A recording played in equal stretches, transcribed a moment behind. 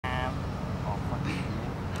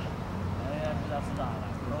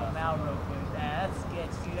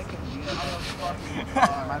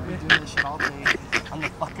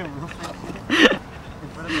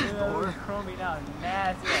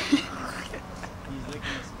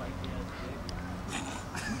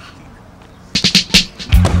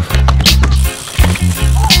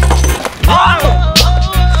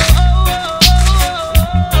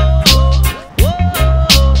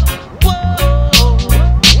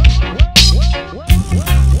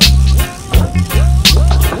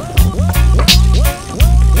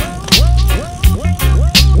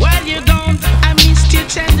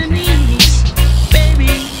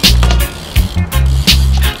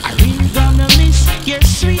your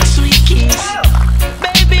sweet, sweet kiss.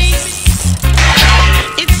 Baby,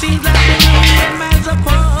 it seems like we're a million miles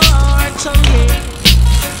apart. So yeah,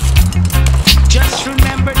 just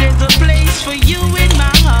remember there's a place for you in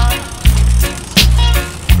my heart.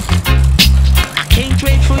 I can't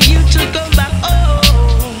wait for you to come back.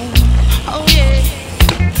 Oh yeah.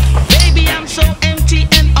 Baby, I'm so empty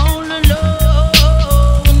and all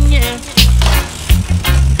alone. Yeah.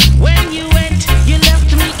 When you went, you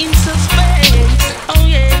left me in suspense. Oh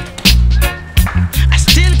yeah. I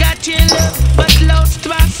still got your love, but lost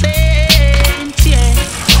my sense. Yeah.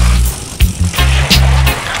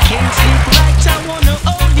 I can't sleep right, I wanna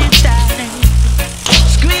hold you tight.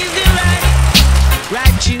 Squeeze you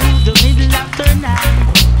right to the middle of the night.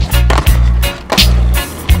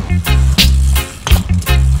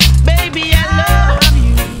 Baby, I love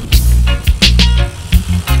you.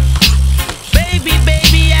 Baby,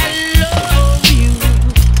 baby, I love you.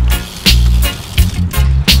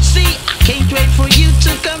 See, I can't wait for you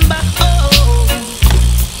to come back home.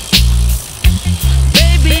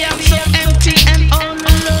 Baby, I'm so empty and all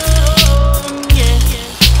alone. Yeah.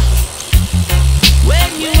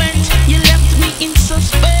 When you went, you left me in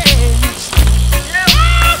suspense.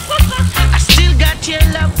 I still got your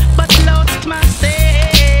love, but lost my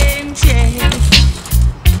sense. Yeah.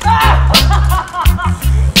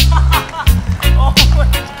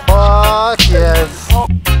 Fuck yes.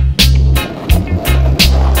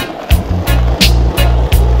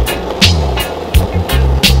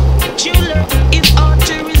 True love is hard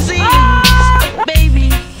to resist, baby.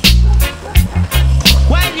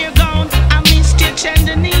 While you're gone, I missed your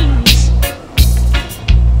tender knees.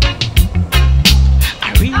 I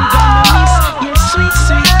really gonna miss your sweet,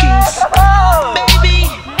 sweet kiss, baby.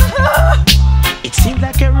 It seems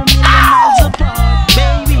like a million miles apart,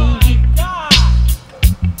 baby.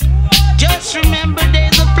 Just remember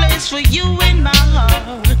there's a place for you in my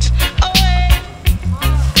heart. Oh yeah.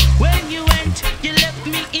 When you went, you left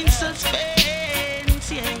me in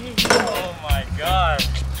suspense. Yeah. Oh my god.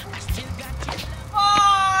 I still got you.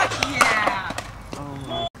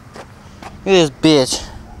 Look at this bitch.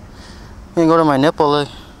 You can go to my nipple, like.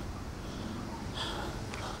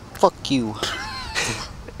 Fuck you.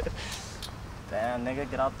 Damn, nigga,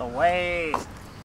 get out the way.